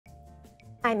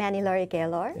I'm Laurie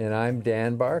Gaylor. And I'm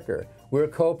Dan Barker. We're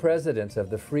co-presidents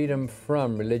of the Freedom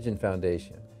from Religion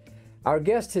Foundation. Our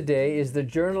guest today is the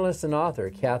journalist and author,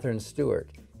 Katherine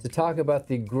Stewart, to talk about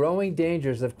the growing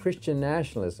dangers of Christian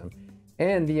nationalism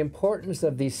and the importance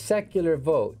of the secular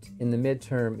vote in the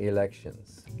midterm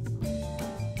elections.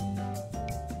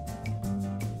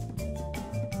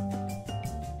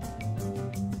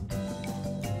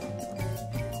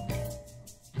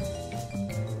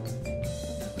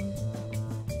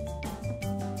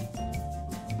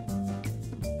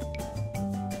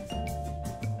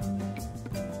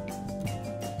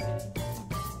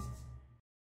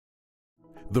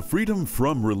 The Freedom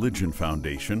from Religion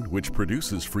Foundation, which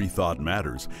produces Freethought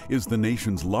Matters, is the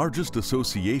nation's largest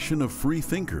association of free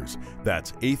thinkers.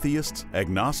 That's atheists,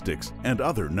 agnostics, and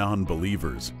other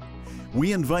non-believers.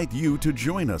 We invite you to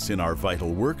join us in our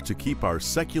vital work to keep our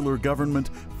secular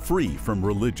government free from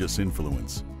religious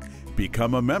influence.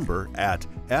 Become a member at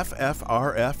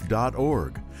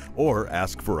ffrf.org or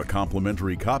ask for a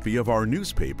complimentary copy of our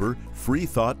newspaper,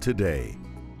 Freethought Today.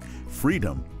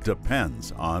 Freedom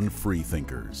depends on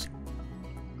freethinkers.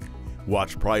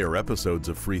 Watch prior episodes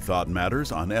of Freethought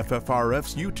Matters on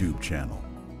FFRF's YouTube channel.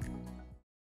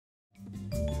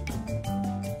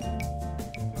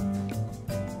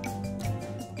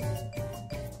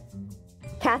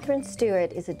 Katherine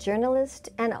Stewart is a journalist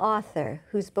and author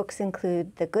whose books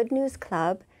include The Good News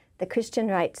Club, The Christian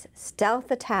Right's Stealth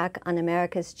Attack on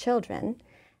America's Children,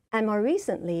 and more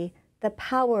recently, The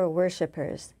Power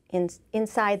Worshippers,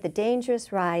 Inside the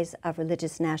Dangerous Rise of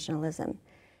Religious Nationalism.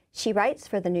 She writes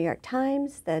for the New York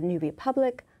Times, the New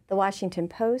Republic, the Washington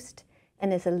Post,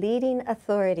 and is a leading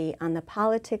authority on the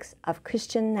politics of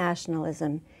Christian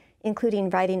nationalism, including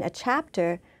writing a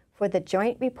chapter for the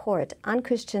Joint Report on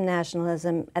Christian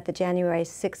Nationalism at the January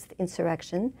 6th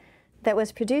insurrection that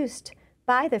was produced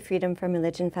by the Freedom from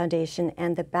Religion Foundation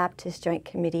and the Baptist Joint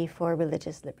Committee for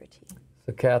Religious Liberty.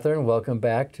 So Katherine, welcome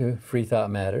back to Freethought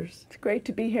Matters. It's great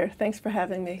to be here. Thanks for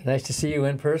having me. Nice to see you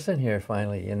in person here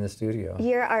finally in the studio.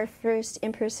 You're our first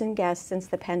in-person guest since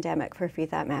the pandemic for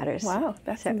Freethought Matters. Wow,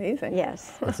 that's amazing.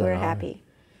 Yes, we're happy.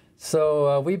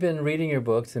 So we've been reading your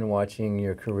books and watching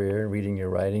your career and reading your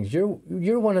writings.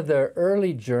 You're one of the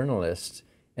early journalists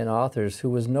and authors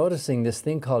who was noticing this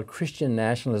thing called Christian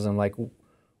nationalism, like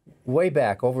way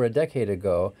back over a decade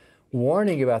ago,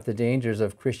 warning about the dangers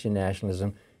of Christian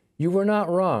nationalism. You were not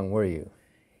wrong, were you?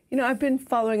 You know, I've been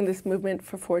following this movement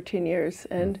for 14 years,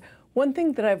 and one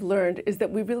thing that I've learned is that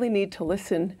we really need to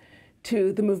listen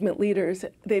to the movement leaders.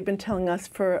 They've been telling us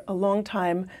for a long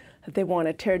time that they want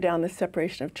to tear down the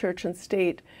separation of church and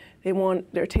state.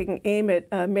 They're taking aim at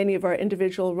many of our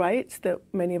individual rights that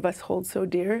many of us hold so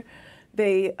dear.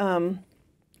 They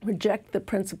reject the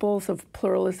principles of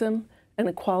pluralism and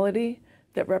equality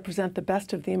that represent the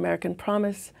best of the American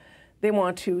promise. They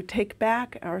want to take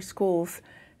back our schools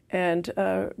and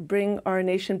bring our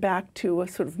nation back to a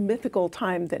sort of mythical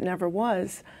time that never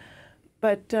was.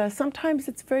 But sometimes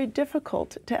it's very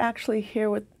difficult to actually hear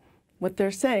what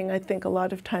they're saying. I think a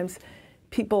lot of times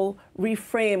people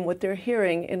reframe what they're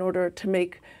hearing in order to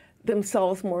make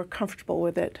themselves more comfortable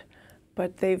with it.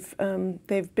 But they've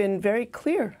been very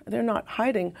clear. They're not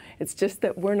hiding. It's just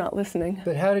that we're not listening.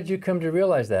 But how did you come to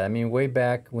realize that? I mean, way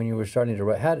back when you were starting to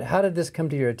write, how did this come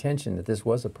to your attention that this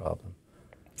was a problem?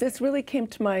 This really came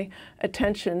to my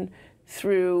attention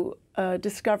through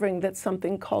discovering that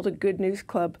something called a Good News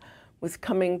Club was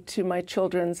coming to my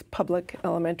children's public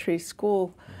elementary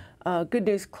school. Good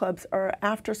News Clubs are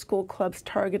after-school clubs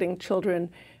targeting children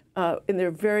in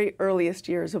their very earliest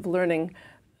years of learning,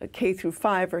 K through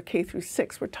 5 or K through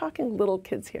 6. We're talking little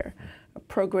kids here. A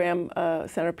program,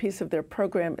 centerpiece of their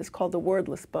program is called the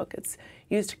Wordless Book. It's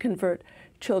used to convert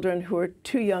children who are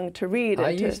too young to read.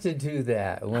 I used to do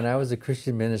that when I was a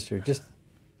Christian minister, just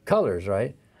colors,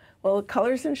 right? Well,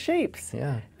 colors and shapes.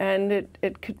 Yeah. And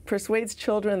it persuades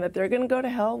children that they're going to go to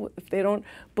hell if they don't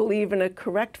believe in a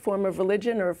correct form of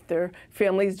religion or if their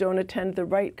families don't attend the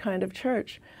right kind of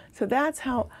church. So that's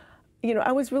how, you know,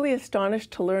 I was really astonished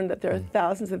to learn that there are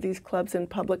thousands of these clubs in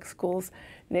public schools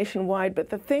nationwide. But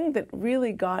the thing that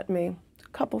really got me, a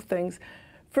couple things.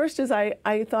 First is I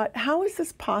thought, how is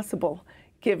this possible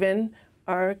given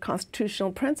our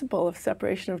constitutional principle of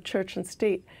separation of church and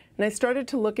state? And I started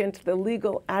to look into the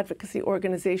legal advocacy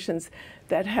organizations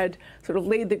that had sort of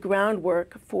laid the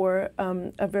groundwork for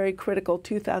a very critical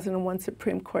 2001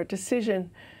 Supreme Court decision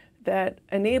that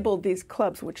enabled these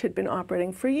clubs, which had been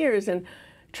operating for years in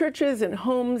churches and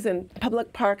homes and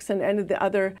public parks and the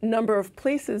other number of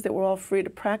places that were all free to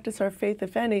practice our faith,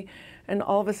 if any. And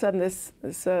all of a sudden, this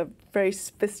very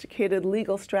sophisticated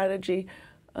legal strategy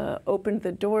opened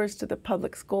the doors to the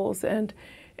public schools. And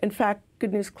in fact,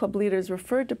 Good News Club leaders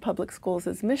referred to public schools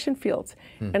as mission fields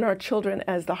and our children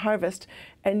as the harvest.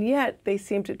 And yet they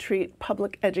seem to treat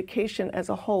public education as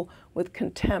a whole with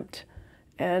contempt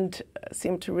and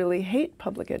seem to really hate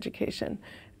public education.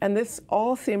 And this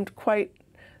all seemed quite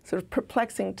sort of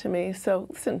perplexing to me. So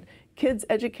listen, kids,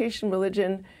 education,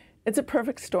 religion, it's a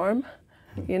perfect storm.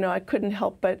 You know, I couldn't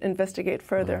help but investigate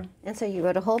further. And so you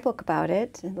wrote a whole book about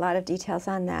it, a lot of details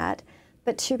on that.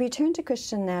 But to return to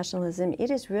Christian nationalism, it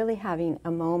is really having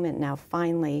a moment now,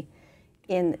 finally,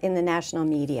 in the national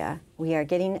media. We are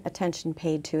getting attention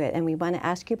paid to it, and we want to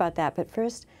ask you about that. But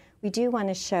first, we do want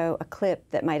to show a clip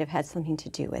that might have had something to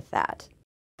do with that.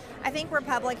 I think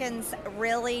Republicans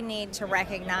really need to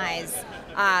recognize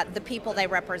the people they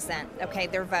represent, okay,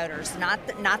 their voters, not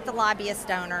the lobbyist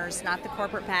donors, not the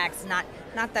corporate PACs,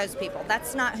 not those people.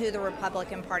 That's not who the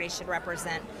Republican Party should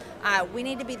represent. We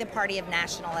need to be the party of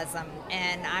nationalism,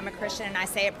 and I'm a Christian and I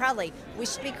say it proudly. We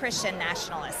should be Christian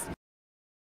nationalists.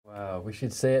 Wow, we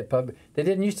should say it publicly. They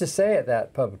didn't used to say it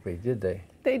that publicly, did they?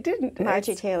 They didn't.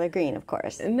 Marjorie Taylor Greene, of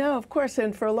course. No, of course.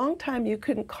 And for a long time, you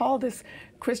couldn't call this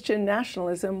Christian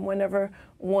nationalism whenever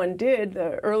one did.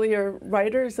 The earlier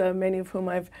writers, many of whom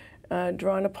I've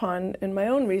drawn upon in my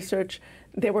own research,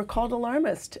 they were called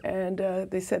alarmist. And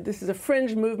they said this is a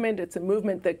fringe movement. It's a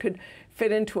movement that could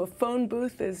fit into a phone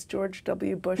booth, as George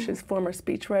W. Bush's former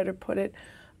speechwriter put it.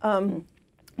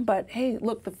 But hey,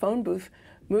 look, the phone booth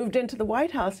moved into the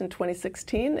White House in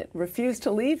 2016. It refused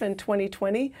to leave in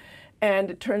 2020.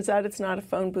 And it turns out it's not a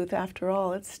phone booth after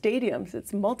all. It's stadiums.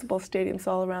 It's multiple stadiums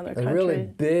all around our country. A really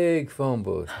big phone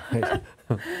booth.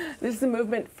 This is a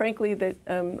movement, frankly, that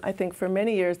I think for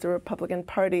many years the Republican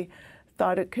Party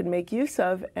thought it could make use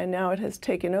of, and now it has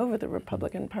taken over the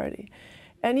Republican Party.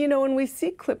 And, you know, when we see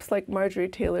clips like Marjorie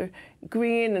Taylor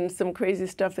Greene and some crazy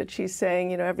stuff that she's saying,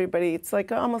 you know, everybody, it's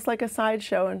like almost like a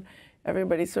sideshow, and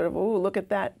everybody sort of, oh, look at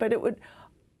that. But it would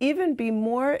even be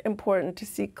more important to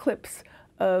see clips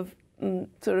of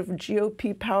sort of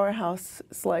GOP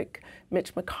powerhouses like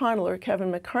Mitch McConnell or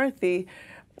Kevin McCarthy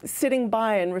sitting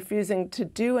by and refusing to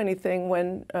do anything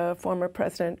when former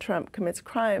President Trump commits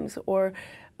crimes, or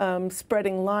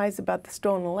spreading lies about the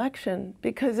stolen election,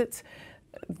 because it's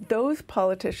those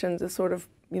politicians, the sort of,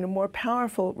 you know, more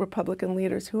powerful Republican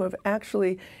leaders who have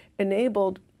actually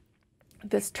enabled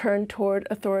this turn toward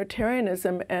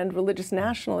authoritarianism and religious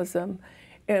nationalism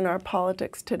in our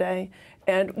politics today.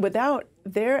 And without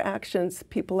their actions,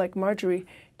 people like Marjorie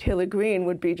Taylor Greene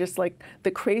would be just like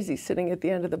the crazy sitting at the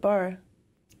end of the bar.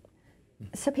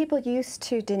 So people used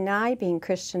to deny being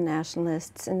Christian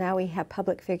nationalists, and now we have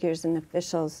public figures and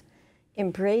officials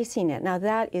embracing it. Now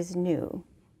that is new.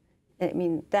 I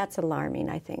mean, that's alarming,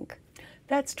 I think.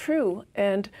 That's true.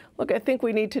 And look, I think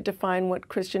we need to define what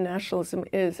Christian nationalism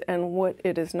is and what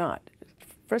it is not.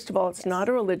 First of all, it's not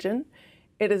a religion.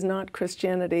 It is not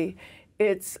Christianity.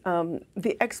 It's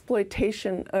the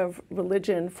exploitation of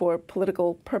religion for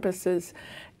political purposes.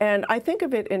 And I think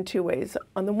of it in two ways.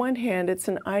 On the one hand, it's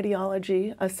an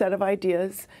ideology, a set of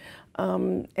ideas.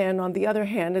 And on the other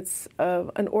hand, it's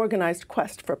an organized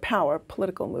quest for power,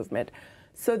 political movement.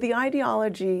 So the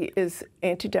ideology is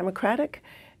anti-democratic.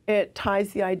 It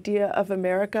ties the idea of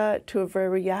America to a very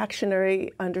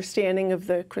reactionary understanding of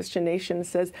the Christian nation,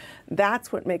 says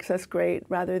that's what makes us great,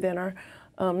 rather than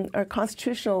our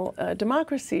constitutional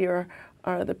democracy, or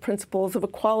the principles of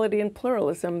equality and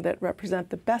pluralism that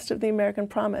represent the best of the American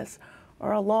promise,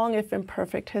 or a long, if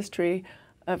imperfect, history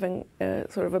of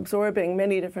sort of absorbing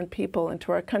many different people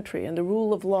into our country, and the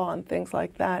rule of law and things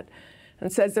like that.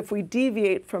 And says if we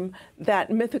deviate from that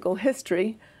mythical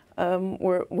history,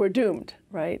 we're doomed,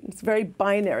 right? It's very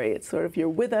binary. It's sort of you're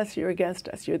with us, you're against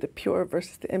us. You're the pure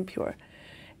versus the impure.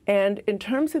 And in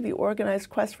terms of the organized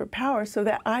quest for power, so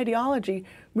that ideology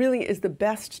really is the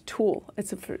best tool.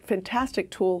 It's a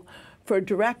fantastic tool for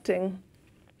directing,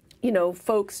 you know,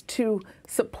 folks to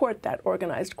support that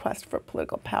organized quest for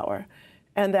political power.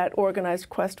 And that organized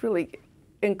quest really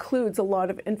includes a lot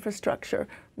of infrastructure,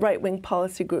 right-wing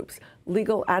policy groups,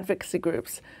 legal advocacy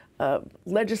groups,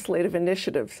 legislative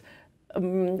initiatives,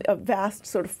 a vast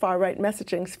sort of far-right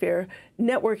messaging sphere,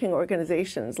 networking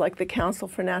organizations like the Council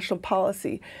for National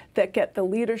Policy that get the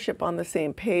leadership on the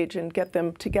same page and get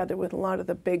them together with a lot of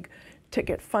the big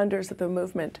ticket funders of the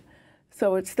movement.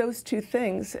 So it's those two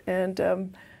things. And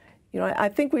you know, I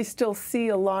think we still see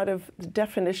a lot of the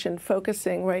definition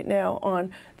focusing right now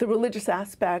on the religious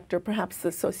aspect, or perhaps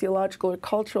the sociological or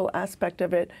cultural aspect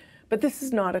of it. But this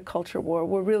is not a culture war.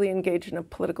 We're really engaged in a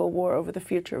political war over the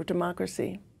future of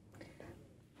democracy.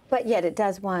 But yet it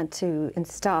does want to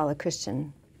install a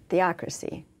Christian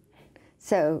theocracy.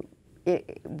 So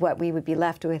what we would be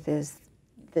left with is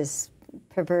this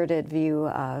perverted view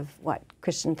of what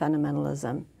Christian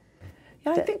fundamentalism.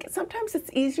 Yeah, I think sometimes it's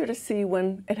easier to see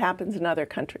when it happens in other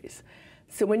countries.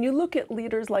 So when you look at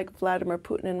leaders like Vladimir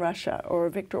Putin in Russia, or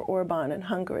Viktor Orban in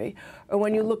Hungary, or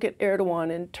when you look at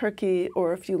Erdogan in Turkey,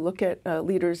 or if you look at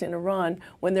leaders in Iran,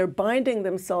 when they're binding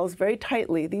themselves very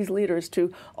tightly, these leaders,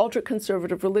 to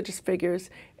ultra-conservative religious figures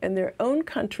in their own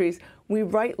countries, we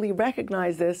rightly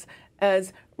recognize this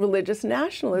as religious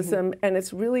nationalism, and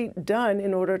it's really done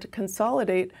in order to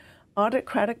consolidate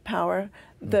autocratic power.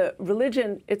 The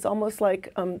religion, it's almost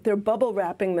like they're bubble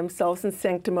wrapping themselves in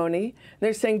sanctimony.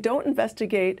 They're saying, don't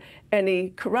investigate any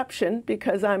corruption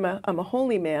because I'm a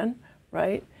holy man,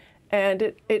 right?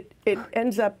 And it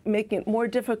ends up making it more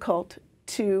difficult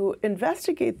to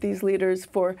investigate these leaders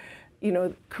for,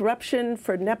 corruption,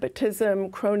 for nepotism,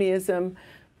 cronyism,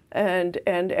 and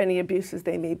any abuses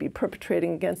they may be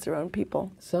perpetrating against their own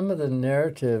people. Some of the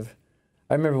narrative,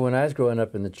 I remember when I was growing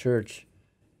up in the church,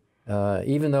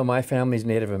 even though my family's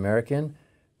Native American,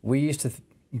 we used to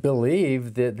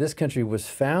believe that this country was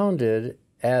founded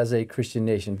as a Christian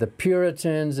nation. The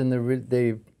Puritans and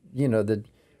the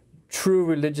true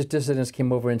religious dissidents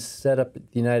came over and set up the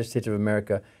United States of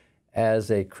America as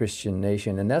a Christian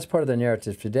nation, and that's part of the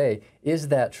narrative today. Is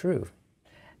that true?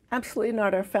 Absolutely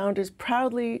not. Our founders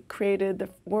proudly created the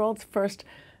world's first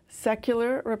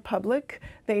secular republic.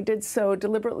 They did so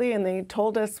deliberately, and they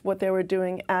told us what they were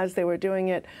doing as they were doing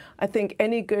it. I think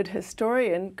any good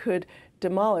historian could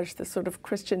demolish the sort of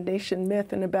Christian nation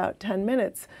myth in about 10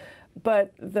 minutes.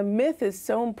 But the myth is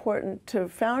so important to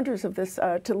founders of this,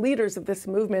 to leaders of this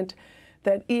movement,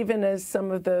 that even as some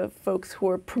of the folks who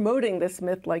are promoting this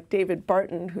myth, like David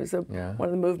Barton, who's one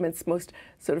of the movement's most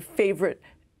sort of favorite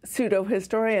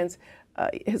pseudo-historians,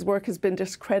 his work has been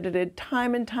discredited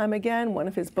time and time again. One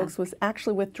of his books was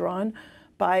actually withdrawn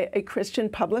by a Christian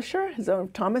publisher, his own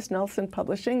Thomas Nelson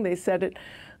Publishing. They said it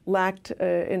lacked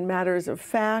in matters of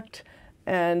fact.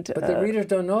 But the readers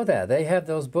don't know that. They have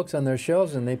those books on their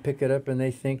shelves and they pick it up and they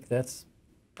think that's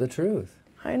the truth.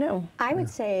 I know. I would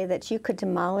say that you could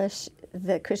demolish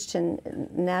the Christian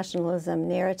nationalism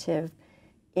narrative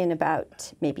in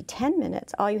about maybe 10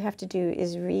 minutes. All you have to do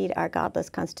is read our godless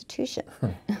Constitution.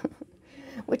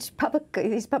 Which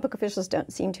these public officials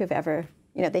don't seem to have ever,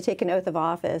 they take an oath of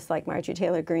office like Marjorie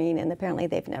Taylor Greene, and apparently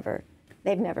they've never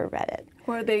read it.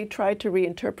 Or they tried to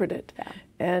reinterpret it. Yeah.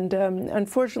 And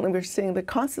unfortunately, we're seeing the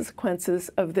consequences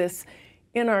of this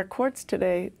in our courts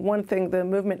today. One thing the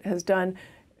movement has done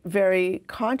very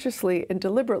consciously and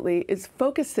deliberately is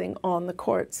focusing on the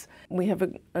courts. We have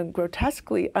a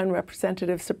grotesquely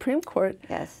unrepresentative Supreme Court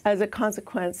as a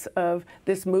consequence of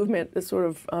this movement, this sort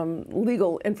of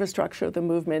legal infrastructure of the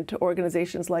movement, to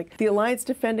organizations like the Alliance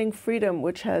Defending Freedom,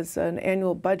 which has an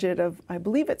annual budget of, I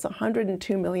believe it's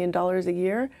 $102 million a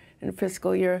year in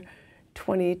fiscal year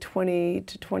 2020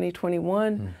 to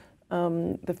 2021.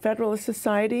 The Federalist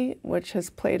Society, which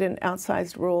has played an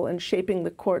outsized role in shaping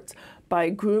the courts by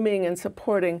grooming and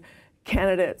supporting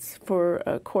candidates for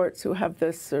courts who have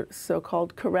this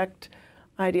so-called correct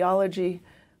ideology.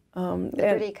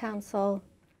 Liberty Council.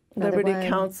 Liberty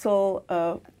Council,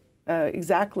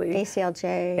 exactly.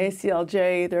 ACLJ.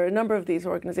 ACLJ. There are a number of these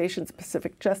organizations.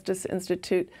 Pacific Justice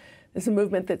Institute is a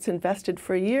movement that's invested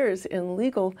for years in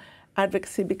legal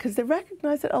advocacy because they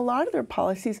recognize that a lot of their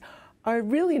policies are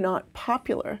really not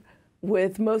popular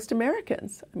with most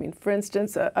Americans. I mean, for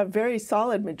instance, a very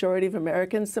solid majority of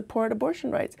Americans support abortion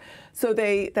rights. So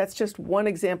that's just one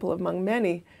example among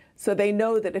many. So they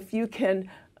know that if you can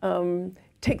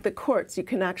take the courts, you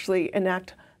can actually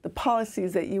enact the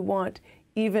policies that you want,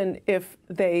 even if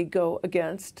they go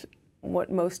against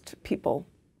what most people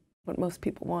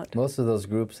want. Most of those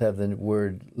groups have the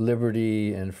word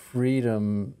liberty and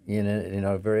freedom in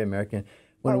it, very American.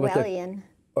 Orwellian.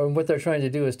 Or what they're trying to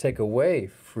do is take away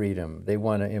freedom. They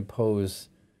want to impose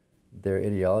their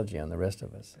ideology on the rest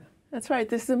of us. That's right.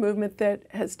 This is a movement that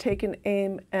has taken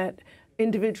aim at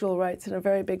individual rights in a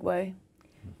very big way.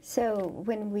 So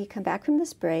when we come back from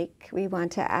this break, we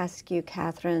want to ask you,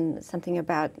 Katherine, something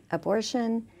about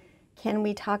abortion. Can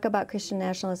we talk about Christian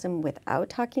nationalism without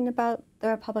talking about the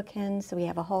Republicans? So we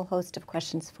have a whole host of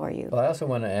questions for you. Well, I also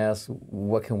want to ask,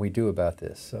 what can we do about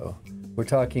this? So we're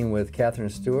talking with Katherine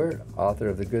Stewart, author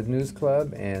of The Good News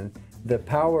Club, and The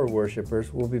Power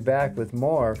Worshippers. We'll be back with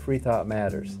more Freethought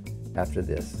Matters after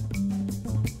this.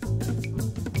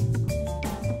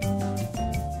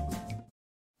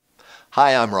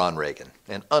 Hi, I'm Ron Reagan,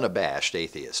 an unabashed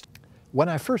atheist. When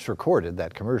I first recorded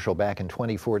that commercial back in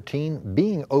 2014,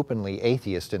 being openly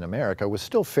atheist in America was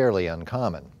still fairly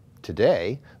uncommon.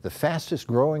 Today, the fastest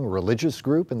growing religious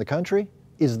group in the country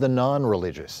is the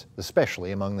non-religious,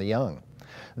 especially among the young.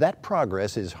 That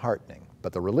progress is heartening,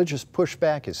 but the religious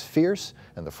pushback is fierce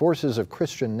and the forces of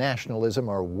Christian nationalism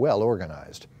are well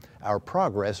organized. Our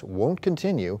progress won't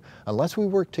continue unless we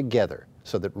work together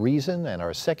so that reason and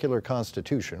our secular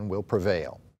constitution will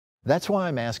prevail. That's why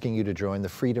I'm asking you to join the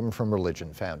Freedom from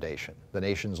Religion Foundation, the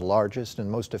nation's largest and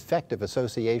most effective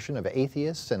association of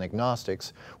atheists and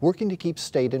agnostics working to keep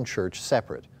state and church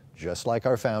separate, just like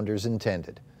our founders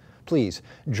intended. Please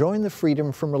join the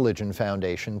Freedom from Religion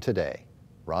Foundation today.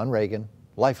 Ron Reagan,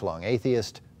 lifelong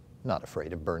atheist, not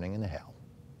afraid of burning in hell.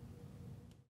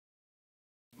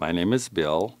 My name is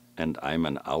Bill, and I'm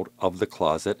an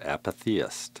out-of-the-closet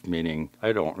apatheist, meaning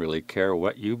I don't really care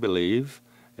what you believe,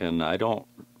 and I don't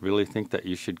really think that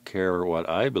you should care what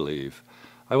I believe.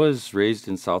 I was raised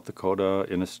in South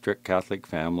Dakota in a strict Catholic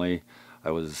family. I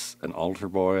was an altar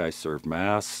boy. I served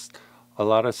Mass a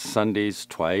lot of Sundays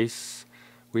twice.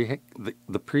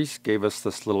 The priest gave us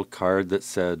this little card that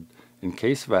said, "In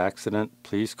case of accident,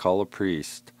 please call a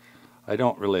priest." I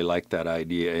don't really like that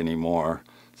idea anymore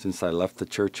since I left the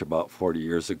church about 40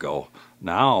 years ago.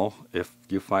 Now, if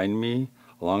you find me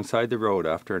alongside the road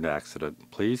after an accident,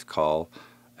 please call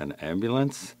an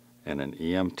ambulance and an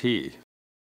EMT.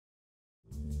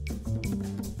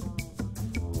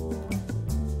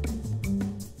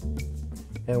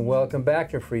 And welcome back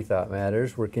to Freethought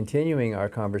Matters. We're continuing our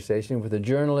conversation with the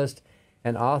journalist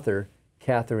and author,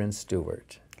 Katherine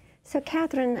Stewart. So,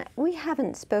 Katherine, we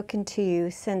haven't spoken to you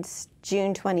since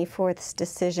June 24th's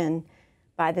decision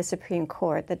by the Supreme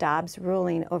Court, the Dobbs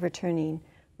ruling overturning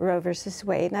Roe versus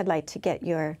Wade, and I'd like to get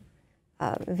your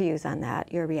views on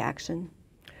that, your reaction.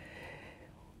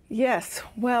 Yes,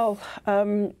 well,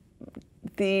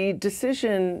 the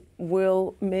decision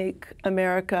will make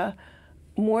America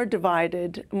more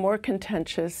divided, more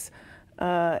contentious,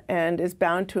 and is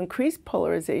bound to increase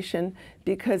polarization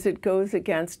because it goes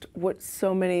against what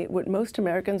most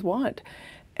Americans want.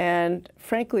 And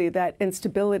frankly, that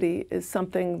instability is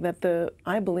something that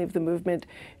I believe the movement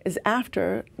is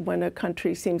after. When a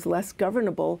country seems less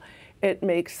governable, it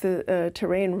makes the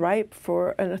terrain ripe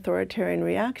for an authoritarian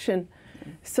reaction.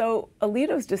 So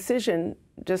Alito's decision,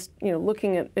 just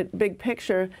looking at big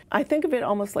picture, I think of it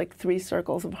almost like three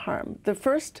circles of harm. The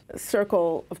first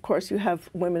circle, of course, you have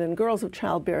women and girls of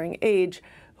childbearing age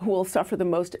who will suffer the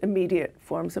most immediate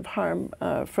forms of harm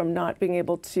from not being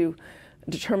able to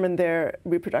determine their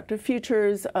reproductive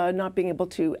futures, not being able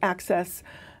to access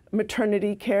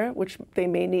maternity care, which they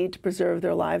may need to preserve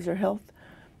their lives or health.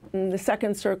 And the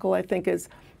second circle, I think, is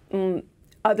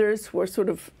others who are sort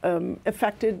of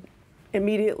affected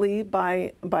immediately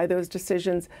by those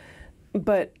decisions.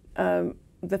 But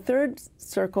the third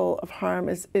circle of harm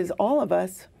is all of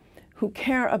us who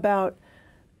care about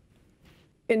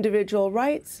individual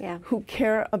rights, who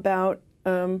care about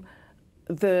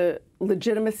the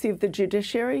legitimacy of the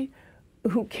judiciary,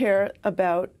 who care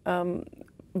about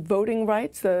voting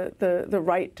rights, the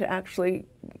right to actually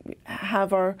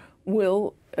have our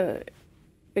will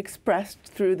expressed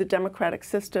through the democratic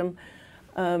system.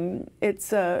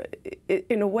 It's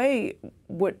in a way,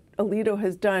 what Alito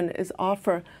has done is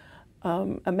offer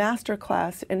a master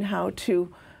class in how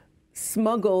to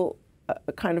smuggle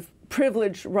a kind of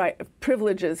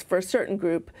privileges for a certain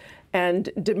group and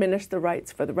diminish the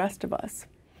rights for the rest of us.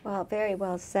 Well, very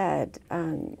well said.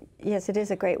 Yes, it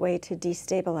is a great way to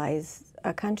destabilize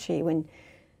a country when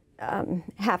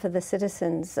half of the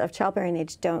citizens of childbearing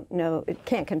age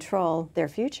can't control their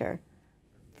future,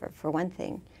 for one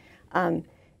thing.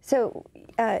 So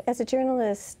as a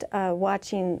journalist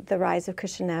watching the rise of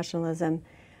Christian nationalism,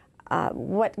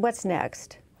 what's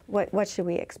next? What should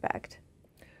we expect?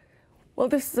 Well,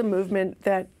 this is a movement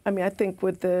that, I think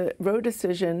with the Roe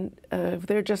decision,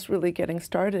 they're just really getting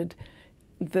started.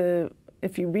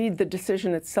 If you read the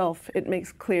decision itself, it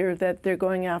makes clear that they're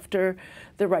going after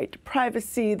the right to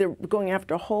privacy, they're going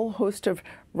after a whole host of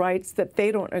rights that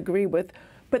they don't agree with.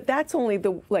 But that's only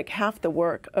half the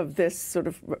work of this sort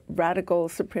of radical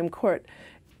Supreme Court.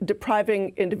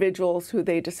 Depriving individuals who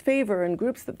they disfavor and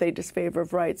groups that they disfavor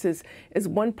of rights is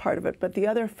one part of it, but the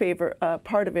other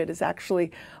part of it is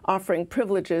actually offering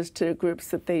privileges to groups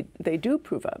that they do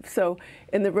approve of. So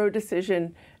in the Roe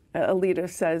decision, Alito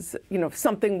says, if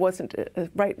something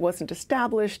right wasn't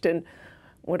established in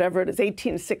whatever it is,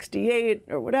 1868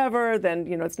 or whatever, then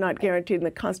it's not guaranteed in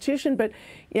the Constitution. But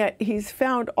yet he's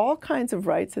found all kinds of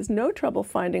rights, has no trouble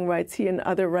finding rights, he and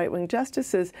other right-wing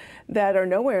justices, that are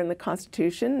nowhere in the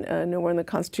Constitution. Nowhere in the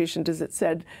Constitution does it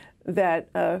said that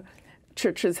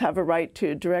churches have a right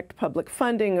to direct public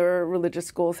funding, or religious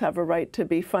schools have a right to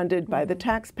be funded by the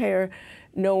taxpayer.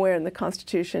 Nowhere in the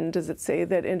Constitution does it say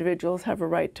that individuals have a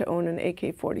right to own an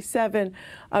AK-47.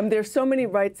 There's so many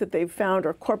rights that they've found,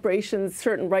 or corporations,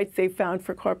 certain rights they've found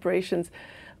for corporations.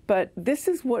 But this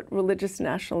is what religious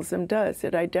nationalism does.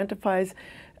 It identifies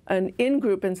an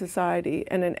in-group in society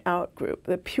and an out-group,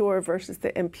 the pure versus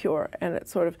the impure. And it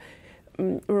sort of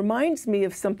reminds me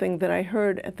of something that I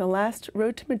heard at the last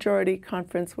Road to Majority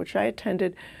conference, which I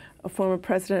attended. A former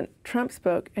President Trump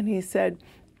spoke, and he said,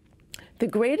 the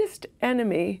greatest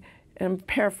enemy, and I'm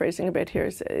paraphrasing a bit here,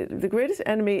 the greatest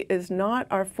enemy is not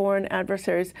our foreign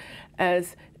adversaries,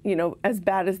 as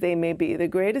bad as they may be. The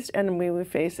greatest enemy we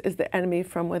face is the enemy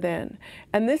from within.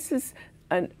 And this is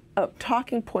a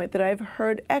talking point that I've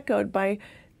heard echoed by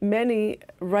many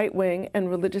right-wing and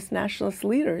religious nationalist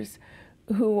leaders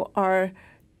who are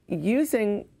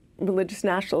using religious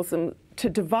nationalism to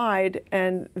divide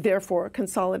and therefore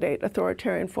consolidate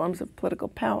authoritarian forms of political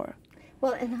power.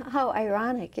 Well, and how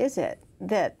ironic is it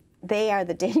that they are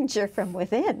the danger from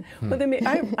within? Well,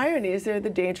 the irony is they're the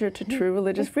danger to true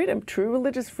religious freedom. True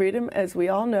religious freedom, as we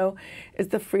all know, is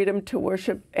the freedom to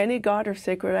worship any god or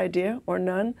sacred idea or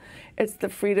none. It's the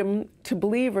freedom to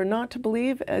believe or not to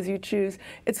believe as you choose.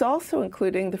 It's also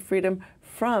including the freedom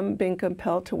from being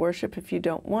compelled to worship if you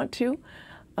don't want to,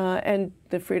 and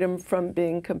the freedom from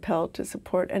being compelled to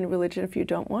support any religion if you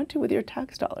don't want to with your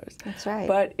tax dollars. That's right.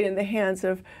 But in the hands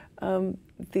of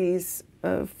these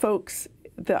folks,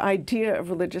 the idea of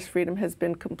religious freedom has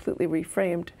been completely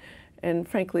reframed and,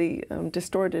 frankly,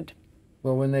 distorted.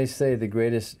 Well, when they say the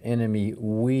greatest enemy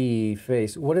we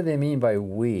face, what do they mean by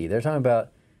we? They're talking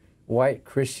about white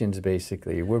Christians,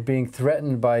 basically. We're being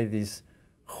threatened by these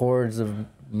hordes of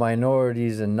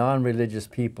minorities and non-religious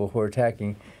people who are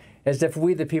attacking, as if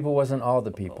we, the people, wasn't all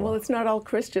the people. Well, it's not all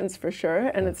Christians, for sure,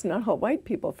 and it's not all white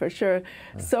people, for sure.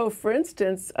 So, for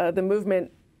instance, the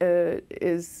movement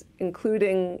is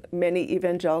including many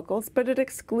evangelicals, but it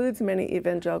excludes many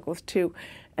evangelicals too,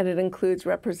 and it includes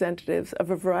representatives of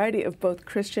a variety of both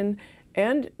Christian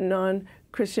and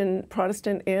non-Christian,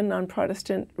 Protestant and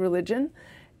non-Protestant religion,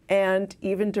 and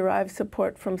even derives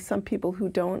support from some people who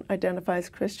don't identify as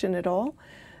Christian at all.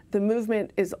 The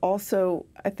movement is also,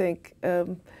 I think,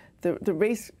 the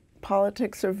race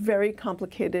politics are very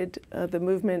complicated. The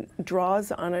movement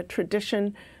draws on a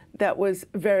tradition that was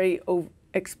very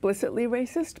explicitly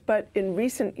racist, but in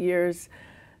recent years,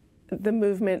 the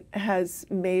movement has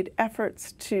made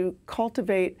efforts to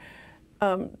cultivate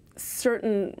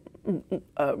certain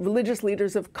religious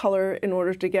leaders of color in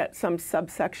order to get some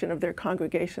subsection of their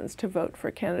congregations to vote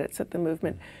for candidates that the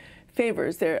movement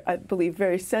favors. They're, I believe,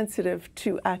 very sensitive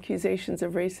to accusations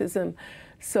of racism,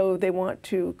 so they want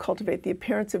to cultivate the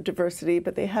appearance of diversity,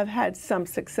 but they have had some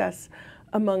success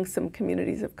among some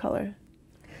communities of color.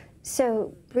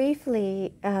 So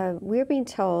briefly, we're being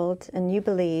told, and you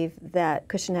believe, that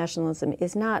Christian nationalism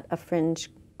is not a fringe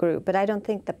group, but I don't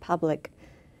think the public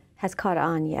has caught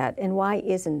on yet. And why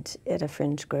isn't it a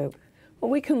fringe group?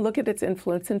 Well, we can look at its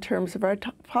influence in terms of our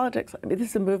politics. I mean, this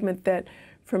is a movement that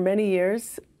for many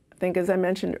years, I think as I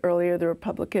mentioned earlier, the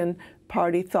Republican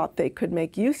Party thought they could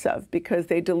make use of because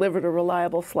they delivered a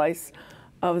reliable slice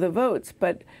of the votes.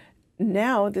 But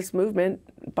now this movement,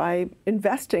 by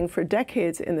investing for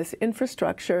decades in this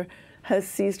infrastructure, has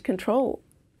seized control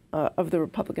of the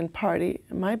Republican Party.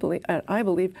 I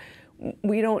believe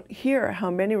we don't hear how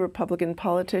many Republican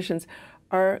politicians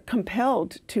are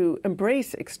compelled to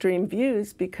embrace extreme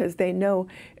views because they know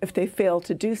if they fail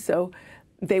to do so,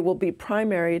 they will be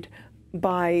primaried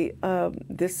by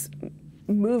this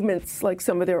movements like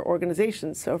some of their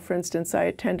organizations. So, for instance, I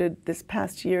attended this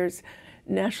past year's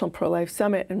National Pro-Life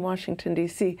Summit in Washington,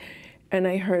 D.C., and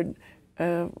I heard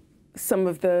some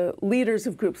of the leaders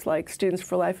of groups like Students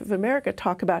for Life of America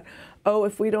talk about, oh,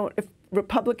 if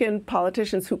Republican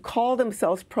politicians who call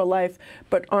themselves pro-life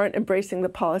but aren't embracing the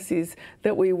policies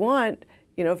that we want,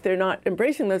 if they're not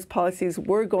embracing those policies,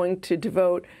 we're going to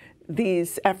devote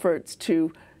these efforts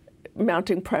to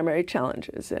mounting primary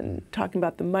challenges and talking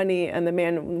about the money and the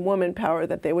man and woman power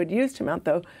that they would use to mount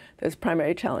those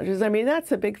primary challenges. I mean,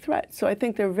 that's a big threat. So I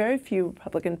think there are very few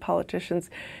Republican politicians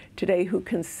today who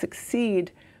can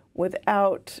succeed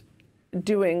without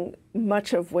doing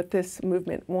much of what this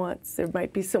movement wants. There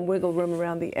might be some wiggle room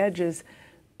around the edges,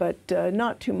 but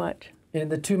not too much. In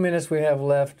the 2 minutes we have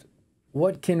left,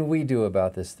 what can we do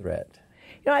about this threat?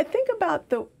 I think about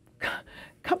the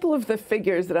couple of the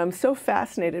figures that I'm so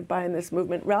fascinated by in this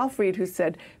movement. Ralph Reed, who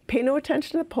said, pay no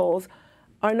attention to the polls,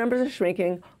 our numbers are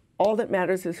shrinking, all that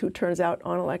matters is who turns out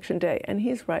on election day. And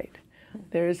he's right.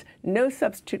 There's no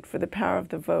substitute for the power of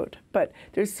the vote, but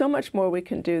there's so much more we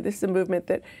can do. This is a movement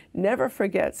that never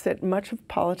forgets that much of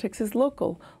politics is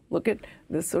local. Look at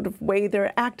the sort of way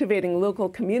they're activating local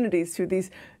communities through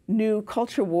these new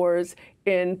culture wars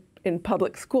in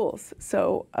public schools.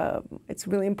 So it's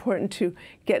really important to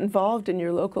get involved in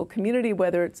your local community,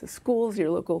 whether it's the schools, your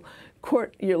local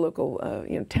court, your local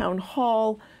town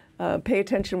hall, pay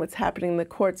attention to what's happening in the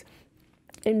courts.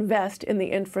 Invest in the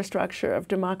infrastructure of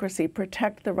democracy,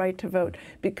 protect the right to vote,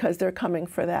 because they're coming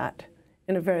for that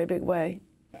in a very big way.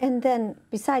 And then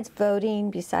besides voting,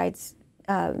 besides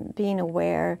being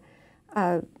aware,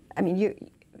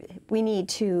 we need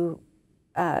to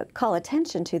call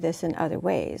attention to this in other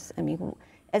ways. I mean,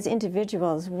 as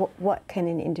individuals, what can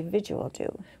an individual do?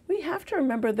 We have to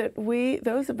remember that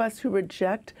those of us who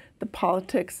reject the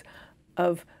politics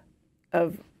of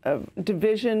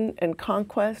division and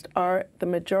conquest are the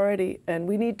majority, and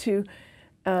we need to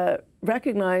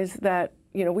recognize that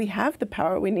we have the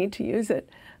power, we need to use it,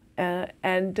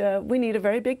 and we need a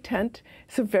very big tent.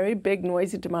 It's a very big,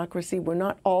 noisy democracy. We're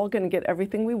not all going to get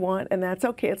everything we want, and that's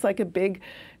okay. It's like a big,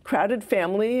 crowded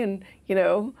family, and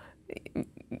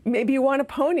maybe you want a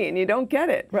pony and you don't get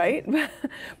it, right?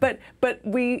 but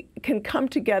we can come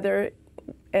together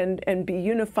and be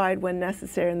unified when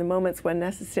necessary, in the moments when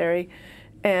necessary,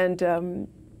 and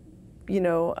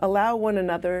allow one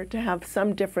another to have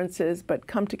some differences, but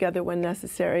come together when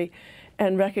necessary,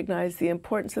 and recognize the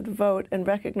importance of the vote, and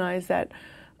recognize that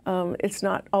it's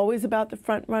not always about the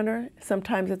front runner.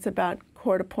 Sometimes it's about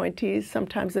court appointees.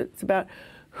 Sometimes it's about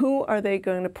who are they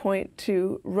going to appoint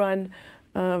to run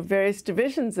various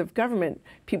divisions of government,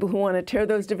 people who want to tear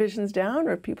those divisions down,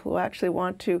 or people who actually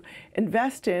want to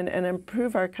invest in and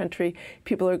improve our country,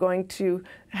 people who are going to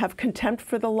have contempt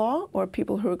for the law, or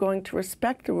people who are going to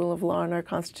respect the rule of law in our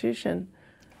Constitution.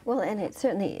 Well, and it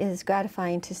certainly is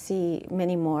gratifying to see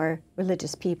many more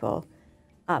religious people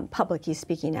publicly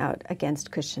speaking out against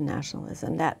Christian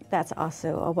nationalism. That's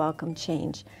also a welcome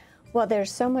change. Well,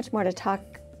 there's so much more to talk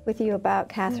with you about,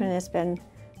 Katherine. It's been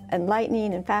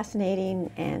enlightening and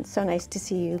fascinating, and so nice to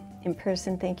see you in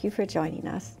person. Thank you for joining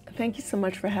us. Thank you so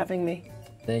much for having me.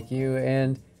 Thank you,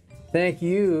 and thank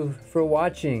you for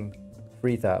watching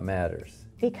Freethought Matters.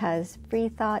 Because free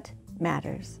thought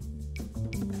matters.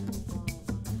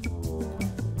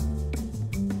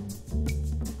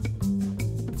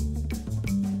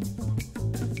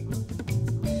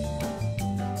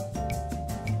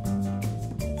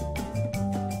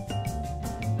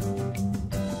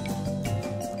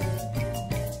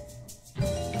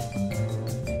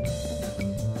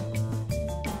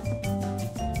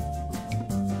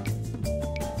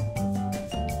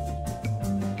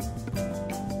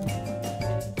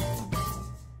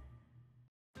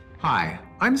 Hi,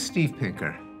 I'm Steve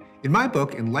Pinker. In my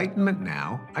book, Enlightenment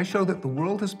Now, I show that the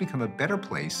world has become a better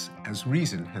place as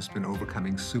reason has been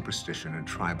overcoming superstition and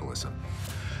tribalism.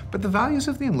 But the values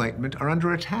of the Enlightenment are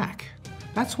under attack.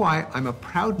 That's why I'm a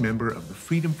proud member of the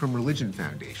Freedom from Religion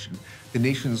Foundation, the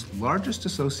nation's largest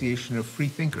association of free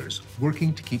thinkers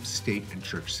working to keep state and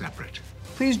church separate.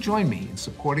 Please join me in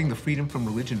supporting the Freedom from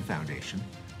Religion Foundation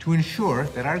to ensure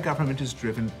that our government is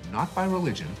driven not by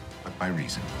religion, but by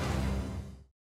reason.